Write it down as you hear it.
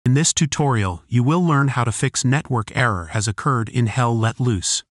In this tutorial, you will learn how to fix network error has occurred in Hell Let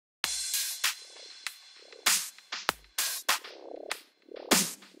Loose.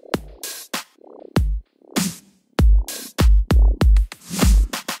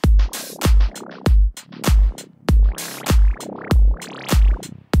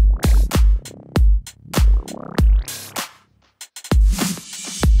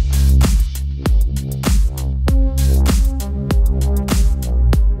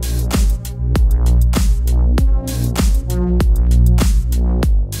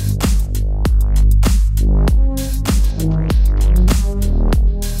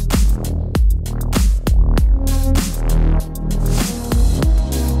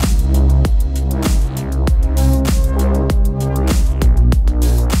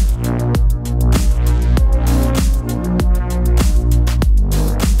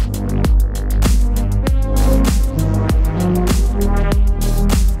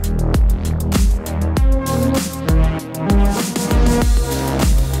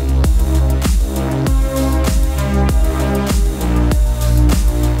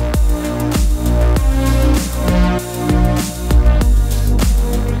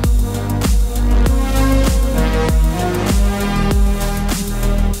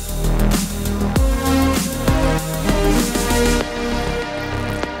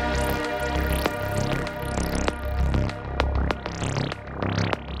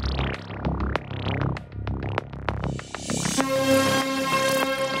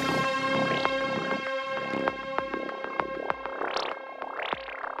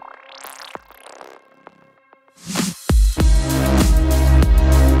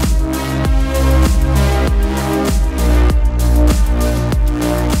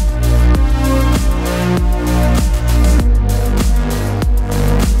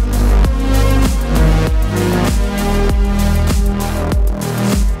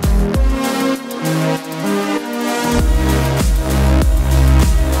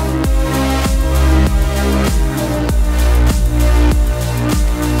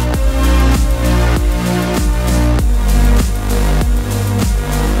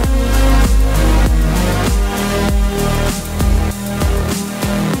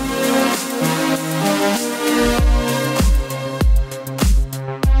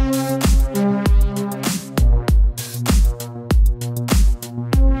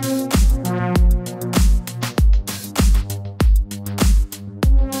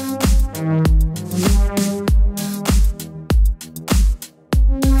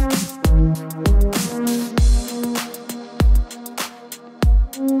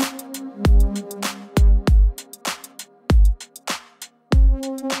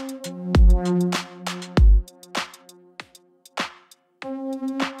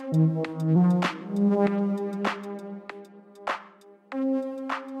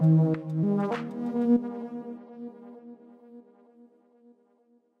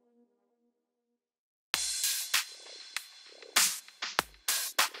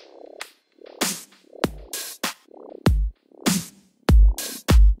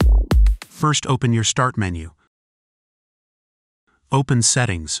 First, open your Start menu. Open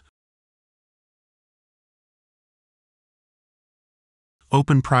Settings.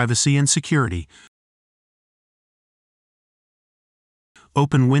 Open Privacy and Security.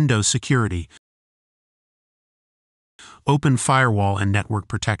 Open Windows Security. Open Firewall and Network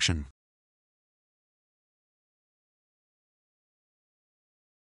Protection.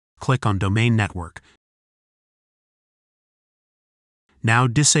 Click on Domain Network. Now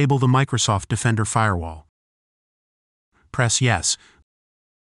disable the Microsoft Defender firewall. Press Yes.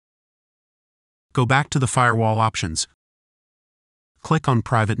 Go back to the firewall options. Click on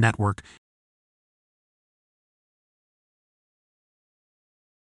Private Network.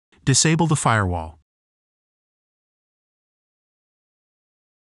 Disable the firewall.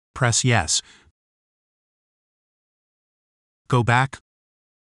 Press Yes. Go back.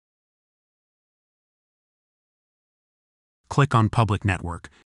 Click on Public Network.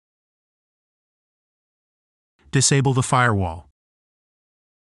 Disable the firewall.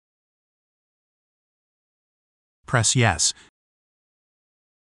 Press Yes.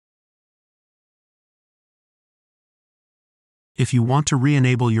 If you want to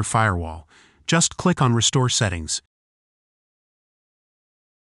re-enable your firewall, just click on Restore Settings.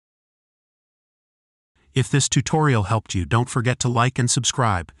 If this tutorial helped you, don't forget to like and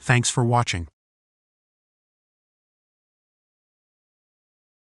subscribe. Thanks for watching.